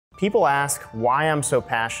People ask why I'm so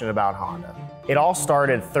passionate about Honda. It all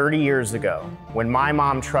started 30 years ago when my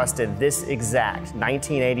mom trusted this exact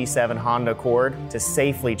 1987 Honda Accord to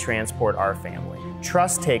safely transport our family.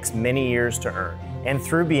 Trust takes many years to earn, and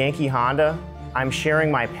through Bianchi Honda, I'm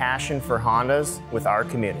sharing my passion for Hondas with our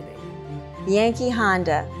community. Bianchi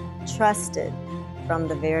Honda, trusted from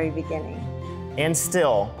the very beginning. And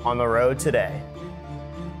still on the road today.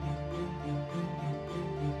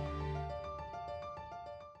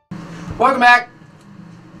 Welcome back.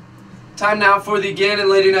 Time now for the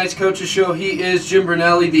Gannon Lady Knights Coaches Show. He is Jim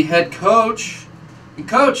Brunelli, the head coach. And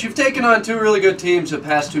Coach, you've taken on two really good teams the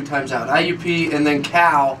past two times out, IUP and then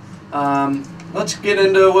Cal. Let's get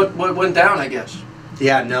into what went down, I guess.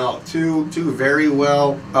 Yeah, no, two very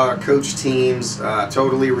well coached teams.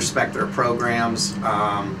 Totally respect their programs.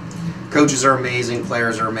 Coaches are amazing,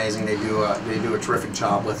 players are amazing. They do a terrific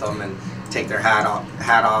job with them and take their hat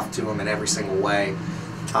off to them in every single way.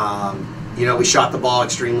 You know, we shot the ball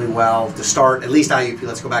extremely well to start. At least IUP.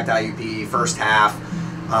 Let's go back to IUP. First half,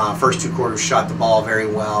 first two quarters, shot the ball very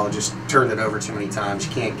well. Just turned it over too many times.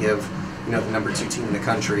 You can't give, you know, the #2 team in the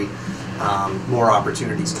country more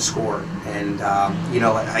opportunities to score. And you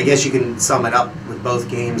know, I guess you can sum it up with both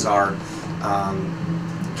games are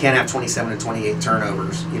can't have 27 and 28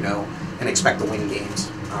 turnovers, you know, and expect to win games.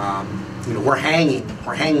 You know, we're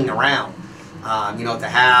hanging around. You know, at the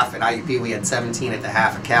half at IUP we had 17, at the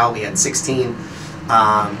half at Cal we had 16,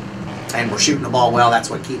 and we're shooting the ball well.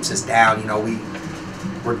 That's what keeps us down. You know,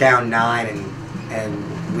 we're down 9,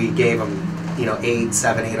 and we gave them, you know,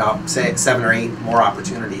 7 or 8 more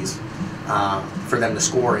opportunities for them to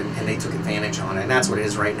score, and they took advantage on it. And that's what it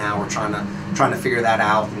is right now. We're trying to figure that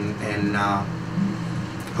out, and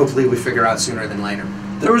hopefully we figure out sooner than later.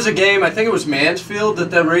 There was a game, I think it was Mansfield,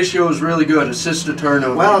 that ratio was really good, assist to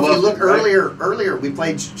turnover. Well, if you look earlier we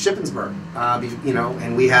played Shippensburg, you know,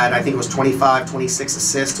 and we had, I think it was 25, 26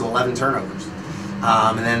 assists to 11 turnovers.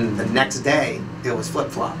 And then the next day, it was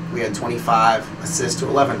flip-flop. We had 25 assists to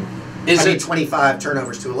 11. 25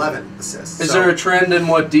 turnovers to 11 assists. Is there a trend in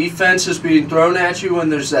what defense is being thrown at you when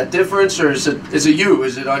there's that difference, or is it you?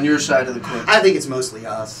 Is it on your side of the court? I think it's mostly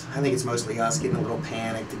us. I think it's mostly us getting a little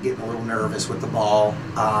panicked, getting a little nervous with the ball,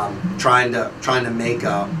 trying to make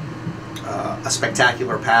a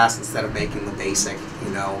spectacular pass instead of making the basic. You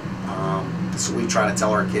know, so we try to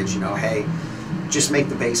tell our kids, you know, hey, just make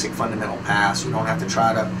the basic fundamental pass. You don't have to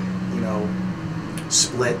try to, you know,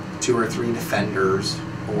 split 2 or 3 defenders,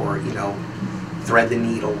 or, you know, thread the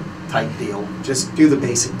needle type deal. Just do the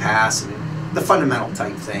basic pass and the fundamental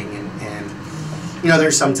type thing. And you know,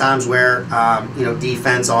 there's some times where you know,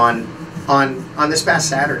 defense on this past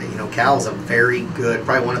Saturday, you know, Cal's a very good,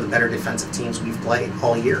 probably one of the better defensive teams we've played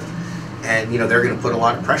all year, and you know, they're going to put a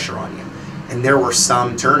lot of pressure on you. And there were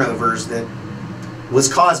some turnovers that was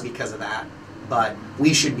caused because of that, but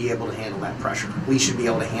we should be able to handle that pressure. We should be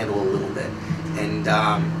able to handle a little bit. And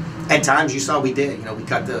at times you saw we did. You know, we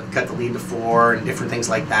cut the lead to 4 and different things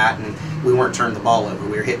like that, and we weren't turning the ball over.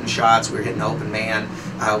 We were hitting shots. We were hitting open man.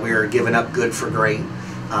 We were giving up good for great,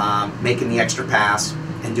 making the extra pass,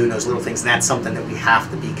 and doing those little things. And that's something that we have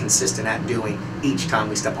to be consistent at doing each time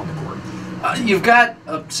we step on the court. You've got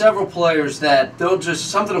several players that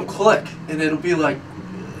something will click, and it'll be like,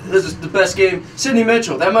 this is the best game. Sydney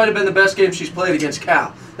Mitchell, that might have been the best game she's played against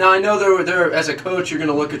Cal. Now, I know there as a coach, you're going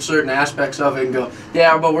to look at certain aspects of it and go,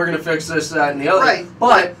 yeah, but we're going to fix this, that, and the other. Right.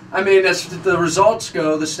 But, I mean, as the results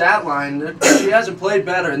go, the stat line, she hasn't played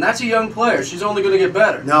better, and that's a young player. She's only going to get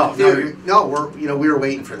better. No, we were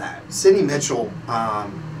waiting for that. Sydney Mitchell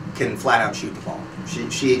can flat out shoot the ball.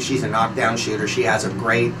 She's a knockdown shooter. She has a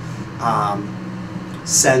great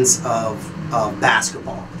sense of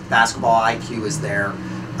basketball. Basketball IQ is there.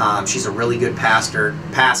 She's a really good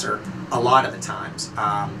passer a lot of the times.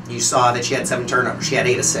 You saw that she had 7 turnovers. She had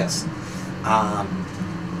 8 assists.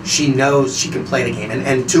 She knows she can play the game,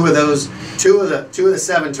 and two of the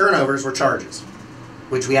 7 turnovers were charges,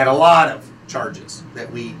 which we had a lot of charges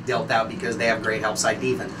that we dealt out because they have great help side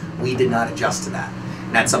defense. We did not adjust to that,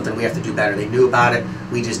 and that's something we have to do better. They knew about it.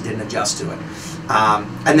 We just didn't adjust to it.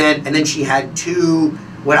 And then she had 2.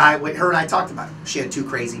 What her and I talked about, she had 2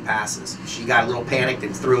 crazy passes. She got a little panicked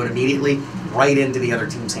and threw it immediately right into the other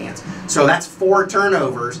team's hands. So that's 4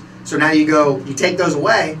 turnovers. So now you take those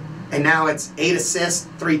away, and now it's 8 assists,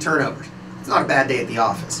 3 turnovers. It's not a bad day at the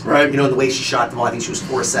office. Right. You know, the way she shot the ball, I think she was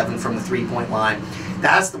 4-7 from the 3-point line.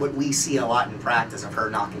 That's what we see a lot in practice of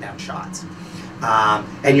her knocking down shots.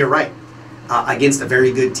 And you're right. Against a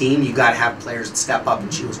very good team, you got to have players that step up,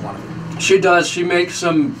 and she was one of them. She does. She makes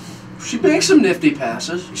some nifty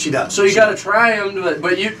passes. She does. So you got to try them,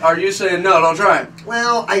 but are you saying no? Don't try them?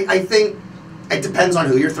 Well, I think It depends on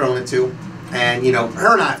who you're throwing it to. And, you know,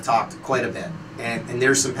 her and I have talked quite a bit. And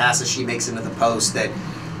there's some passes she makes into the post that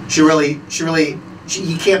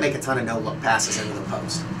you can't make a ton of no-look passes into the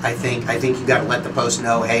post. I think you got to let the post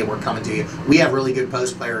know, hey, we're coming to you. We have really good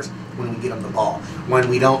post players when we get them the ball. When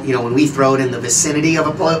we don't, you know, when we throw it in the vicinity of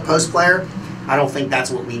a post player, I don't think that's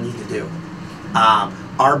what we need to do.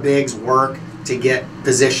 Our bigs work to get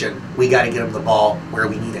position. We got to get them the ball where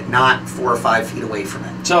we need it, not 4 or 5 feet away from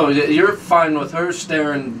it. So you're fine with her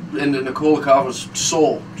staring into Nikolikava's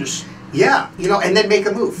soul, just... Yeah, you know, and then make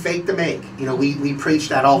a move, fake the make. You know, we preach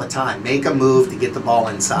that all the time. Make a move to get the ball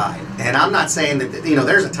inside. And I'm not saying that, you know,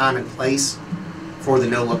 there's a time and place for the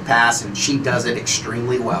no-look pass, and she does it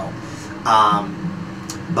extremely well.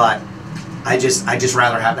 But I just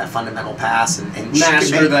rather have that fundamental pass and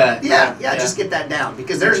master that. Yeah, just get that down,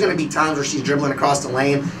 because there's going to be times where she's dribbling across the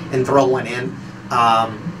lane and throw one in.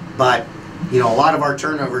 But you know, a lot of our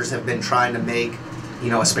turnovers have been trying to make, you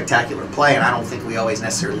know, a spectacular play, and I don't think we always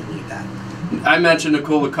necessarily need that. I mentioned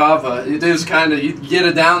Nikolikava. It is kind of, you get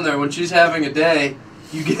it down there when she's having a day.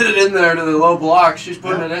 You get it in there to the low block. She's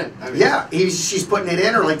putting it in. I mean, she's putting it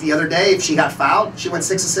in. Or like the other day, if she got fouled, she went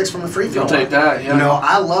 6 of 6 from the free throw line. You'll take that. Yeah. You know,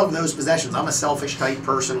 I love those possessions. I'm a selfish type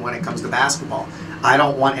person when it comes to basketball. I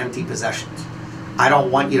don't want empty possessions. I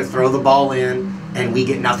don't want you to throw the ball in and we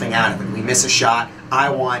get nothing out of it. We miss a shot. I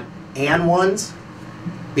want and ones,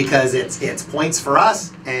 because it's points for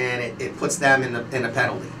us and it puts them in the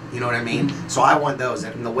penalty. You know what I mean? Mm-hmm. So I want those.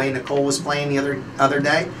 And the way Nicole was playing the other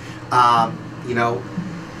day, you know,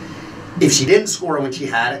 if she didn't score when she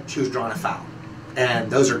had it, she was drawing a foul.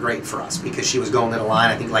 And those are great for us because she was going to the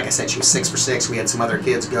line. I think, like I said, she was 6 for 6. We had some other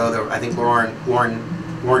kids go there. I think Lauren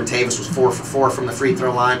Tavis was 4 for 4 from the free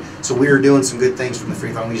throw line. So we were doing some good things from the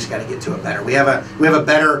free throw, and we just got to get to it better. We have a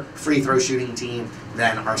better free throw shooting team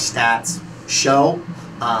than our stats show,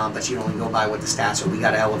 but you only go by what the stats are. We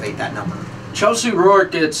got to elevate that number. Chelsea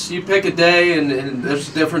Rourke you pick a day and there's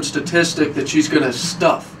a different statistic that she's going to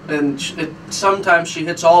stuff. And sometimes she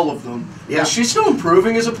hits all of them. Yeah. Is she still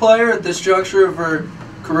improving as a player at this juncture of her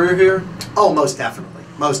career here? Oh, most definitely.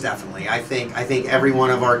 Most definitely. I think every one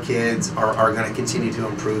of our kids are going to continue to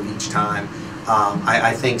improve each time.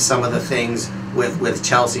 I think some of the things with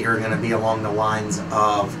Chelsea are going to be along the lines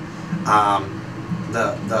of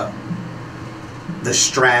the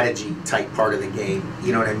strategy type part of the game.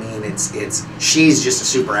 You know what I mean? She's just a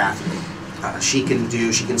super athlete. She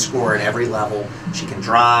can score at every level. She can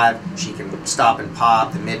drive. She can stop and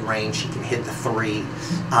pop the mid-range. She can hit the three.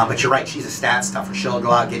 But you're right. She's a stat stuffer. She'll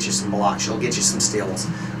go out and get you some blocks. She'll get you some steals.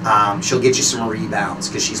 She'll get you some rebounds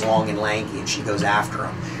because she's long and lanky and she goes after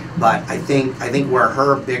them. But I think where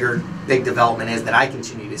her big development is that I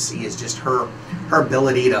continue to see is just her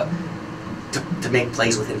ability to make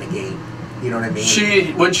plays within the game. You know what I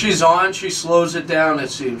mean? When she's on, she slows it down, it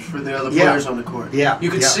seems, for the other players on the court. Yeah. You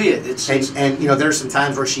can see it. And you know, there's some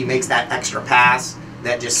times where she makes that extra pass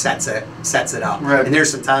that just sets it up. Right. And there's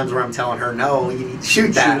some times where I'm telling her, no, you need to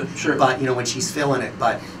shoot that. Sure. But you know, when she's feeling it.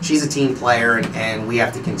 But she's a team player, and we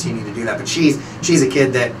have to continue to do that. But she's a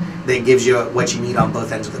kid that gives you what you need on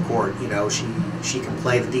both ends of the court. You know, she can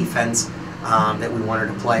play the defense that we want her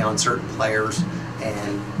to play on certain players,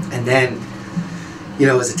 and then, you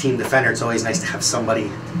know, as a team defender, it's always nice to have somebody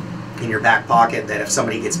in your back pocket that if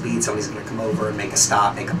somebody gets beat, somebody's going to come over and make a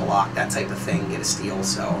stop, make a block, that type of thing, get a steal.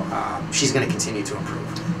 So she's going to continue to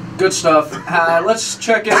improve. Good stuff. Let's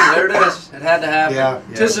check in. There it is. It had to happen. Yeah.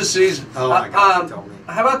 Tis the season. Oh my God, you told me.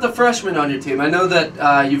 How about the freshmen on your team? I know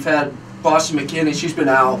that you've had Boston McKinney. She's been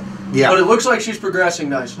out. Yeah. But it looks like she's progressing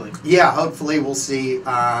nicely. Yeah, hopefully we'll see.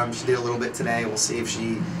 She did a little bit today. We'll see if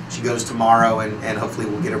she goes tomorrow, and hopefully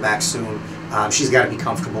we'll get her back soon. She's got to be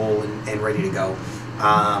comfortable and ready to go.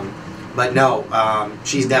 But no,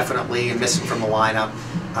 she's definitely missing from the lineup.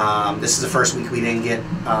 This is the first week we didn't get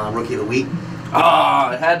Rookie of the Week.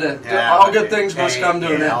 It had to. Yeah, all good things must come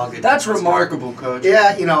to an all end. good That's things remarkable, Coach.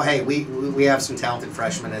 Yeah, you know, hey, we have some talented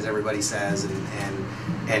freshmen, as everybody says,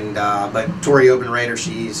 but Tori Obenrader,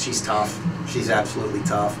 she's tough. She's absolutely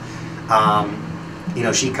tough. You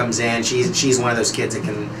know, she comes in. She's one of those kids that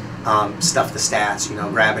can stuff the stats. You know,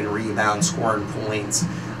 grabbing rebounds, scoring points,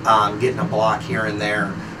 getting a block here and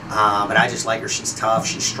there. But I just like her. She's tough.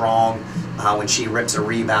 She's strong. When she rips a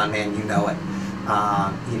rebound, man, you know it.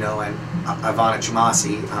 You know, and Ivana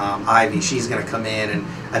Chamasi, Ivy, she's going to come in, and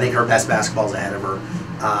I think her best basketball's ahead of her.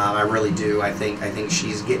 I really do. I think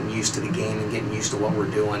she's getting used to the game and getting used to what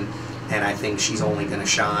we're doing, and I think she's only going to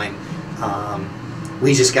shine.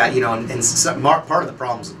 We just got, you know, and part of the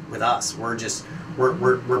problems with us, we're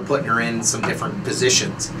we're putting her in some different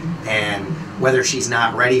positions, and whether she's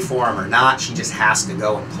not ready for them or not, she just has to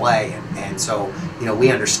go and play. And so, you know,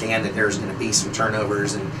 we understand that there's going to be some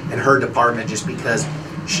turnovers in her department just because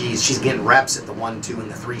she's getting reps at the 1, 2,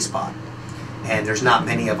 and the 3 spot, and there's not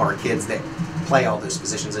many of our kids that play all those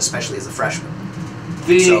positions, especially as a freshman.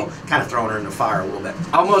 So kind of throwing her in the fire a little bit.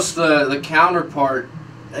 Almost the counterpart,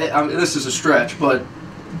 I mean, this is a stretch, but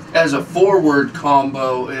as a forward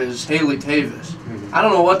combo is Haley Tavis. Mm-hmm. I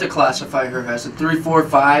don't know what to classify her as, a 3, 4,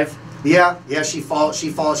 5. Yeah, she falls.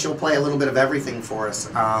 She'll play a little bit of everything for us.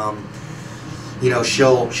 You know,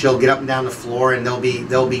 she'll get up and down the floor, and there'll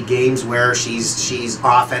be games where she's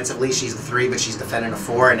offensively she's the 3, but she's defending a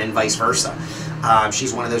 4, and then vice versa.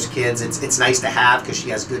 She's one of those kids. It's nice to have because she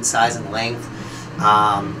has good size and length.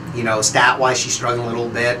 You know, stat wise she's struggling a little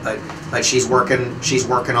bit, but she's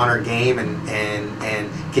working on her game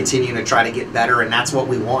and continuing to try to get better, and that's what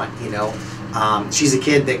we want. You know, she's a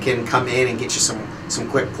kid that can come in and get you some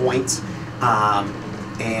quick points,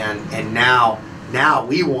 and now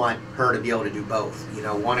we want her to be able to do both. You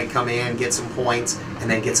know, want to come in, get some points, and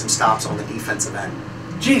then get some stops on the defensive end.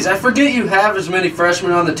 Geez, I forget you have as many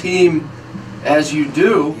freshmen on the team as you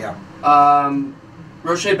do. Yeah.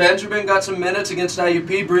 Roche Benjamin got some minutes against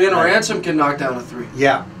IUP. Brianna Ransom can knock down a 3.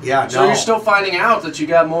 Yeah. So you're still finding out that you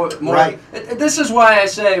got more. Right. This is why I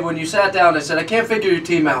say when you sat down, I said I can't figure your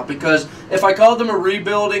team out, because if I called them a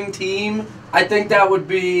rebuilding team, I think that would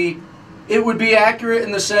be accurate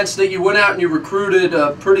in the sense that you went out and you recruited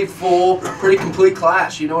a pretty full, pretty complete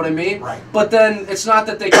class. You know what I mean? Right. But then it's not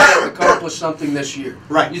that they can't accomplish something this year.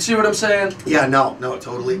 Right. You see what I'm saying? Yeah. No.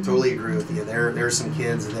 Totally agree with you. There's some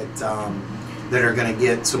kids that are going to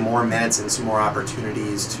get some more minutes and some more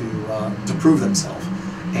opportunities to prove themselves,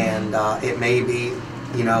 and it may be,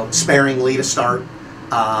 you know, sparingly to start,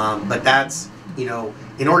 but that's, you know,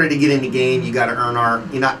 in order to get in the game, you got to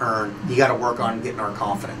you got to work on getting our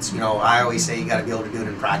confidence. You know, I always say you got to be able to do it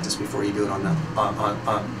in practice before you do it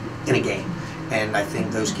in a game, and I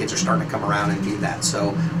think those kids are starting to come around and do that.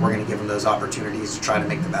 So we're going to give them those opportunities to try to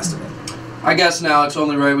make the best of it. I guess now it's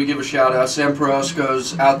only right we give a shout out. Sam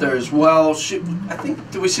Perosco's out there as well. I think,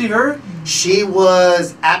 did we see her? She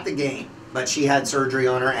was at the game, but she had surgery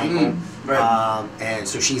on her ankle, right. And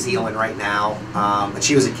so she's healing right now. But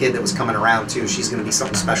she was a kid that was coming around too. She's going to be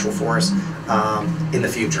something special for us in the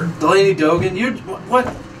future. Delaney Dogan,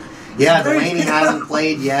 what? Yeah, Delaney hasn't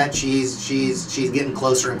played yet. She's getting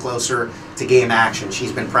closer and closer to game action.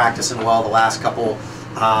 She's been practicing well the last couple.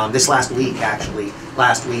 This last week, actually,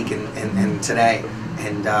 and today,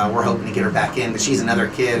 and we're hoping to get her back in. But she's another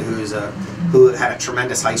kid who had a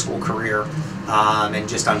tremendous high school career, and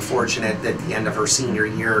just unfortunate that at the end of her senior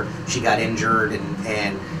year she got injured,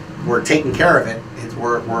 and we're taking care of it.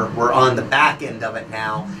 We're on the back end of it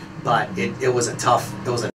now, but it was a tough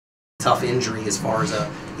injury as far as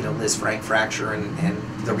a Liz Frank fracture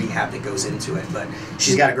and the rehab that goes into it. But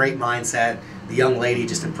she's got a great mindset. The young lady,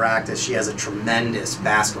 just in practice, she has a tremendous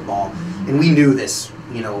basketball, and we knew this,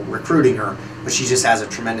 recruiting her, but she just has a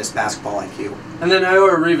tremendous basketball IQ. And then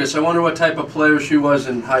Iora Rivas, I wonder what type of player she was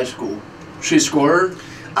in high school. She a scorer?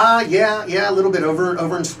 Yeah, a little bit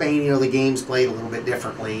over in Spain. The game's played a little bit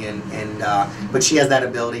differently, but she has that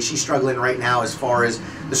ability. She's struggling right now as far as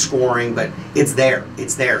the scoring, but it's there.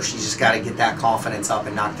 She's just got to get that confidence up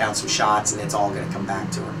and knock down some shots, and it's all going to come back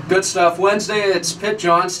to her. Good stuff. Wednesday, it's Pitt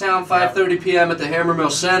Johnstown, 5:30 p.m. at the Hammermill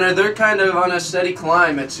Center. They're kind of on a steady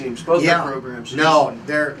climb, it seems. Both their programs. No,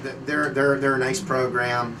 they're a nice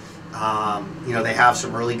program. They have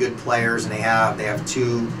some really good players, and they have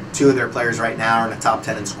two of their players right now are in the top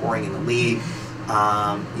 10 in scoring in the league.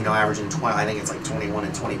 Averaging 20, I think it's like 21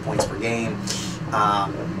 and 20 points per game.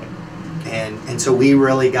 And so we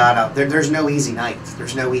really got up. There's no easy nights.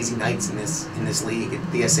 There's no easy nights in this league.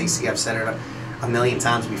 At the SAC, I've said it a million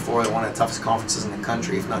times before. They're one of the toughest conferences in the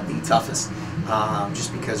country, if not the toughest.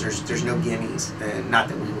 Just because there's no gimmies, and not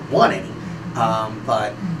that we would want any.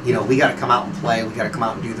 But we got to come out and play. We got to come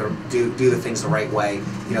out and do the things the right way.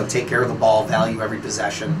 Take care of the ball, value every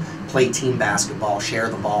possession, play team basketball, share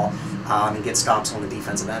the ball, and get stops on the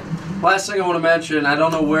defensive end. Last thing I want to mention, I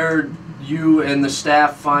don't know where you and the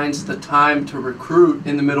staff finds the time to recruit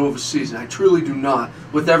in the middle of a season. I truly do not.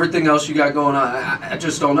 With everything else you got going on, I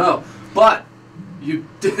just don't know. But you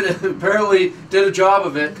apparently did a job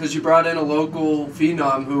of it, because you brought in a local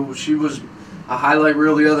phenom who she was a highlight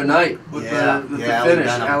reel the other night with the finish,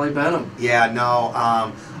 Allie Benham. Yeah, no,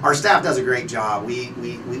 our staff does a great job.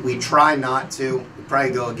 We try not to. We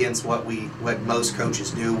probably go against what most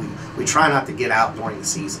coaches do. We try not to get out during the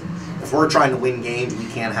season. If we're trying to win games, we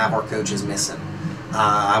can't have our coaches missing.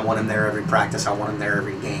 I want them there every practice. I want them there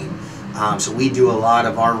every game. So we do a lot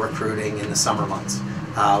of our recruiting in the summer months.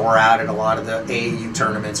 We're out at a lot of the AAU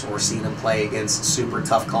tournaments where we're seeing them play against super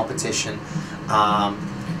tough competition.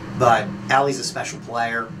 But Allie's a special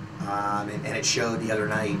player, and it showed the other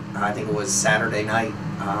night. I think it was Saturday night.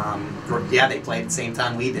 Yeah, they played at the same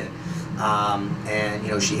time we did. And,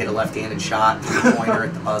 you know, she hit a left-handed shot, three-pointer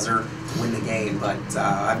at the buzzer to win the game. But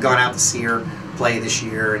I've gone out to see her play this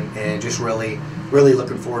year, and just really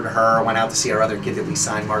looking forward to her. I went out to see our other kid that we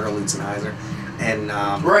signed, Margot Lutzenheiser. And,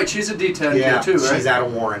 right, she's a D10 yeah, kid too, right? She's out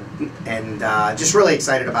of Warren. And just really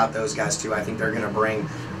excited about those guys, too. I think they're going to bring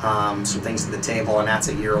some things to the table, and that's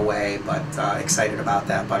a year away, but excited about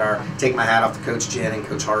that. But take my hat off to Coach Jen and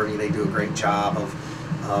Coach Harvey. They do a great job of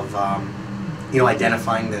you know,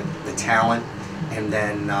 identifying the talent, and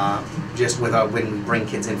then just when we bring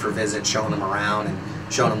kids in for visits, showing them around and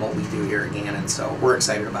showing them what we do here at Gannon. So we're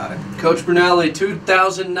excited about it. Coach Brunelli,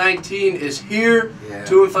 2019 is here, Yeah.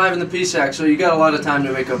 2-5 in the PSAC, so you got a lot of time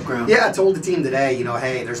to make up ground. Yeah, I told the team today, you know,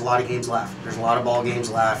 hey, there's a lot of games left. There's a lot of ball games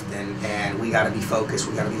left, and we got to be focused.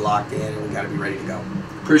 We got to be locked in, and we got to be ready to go.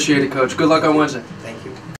 Appreciate it, Coach. Good luck on Wednesday.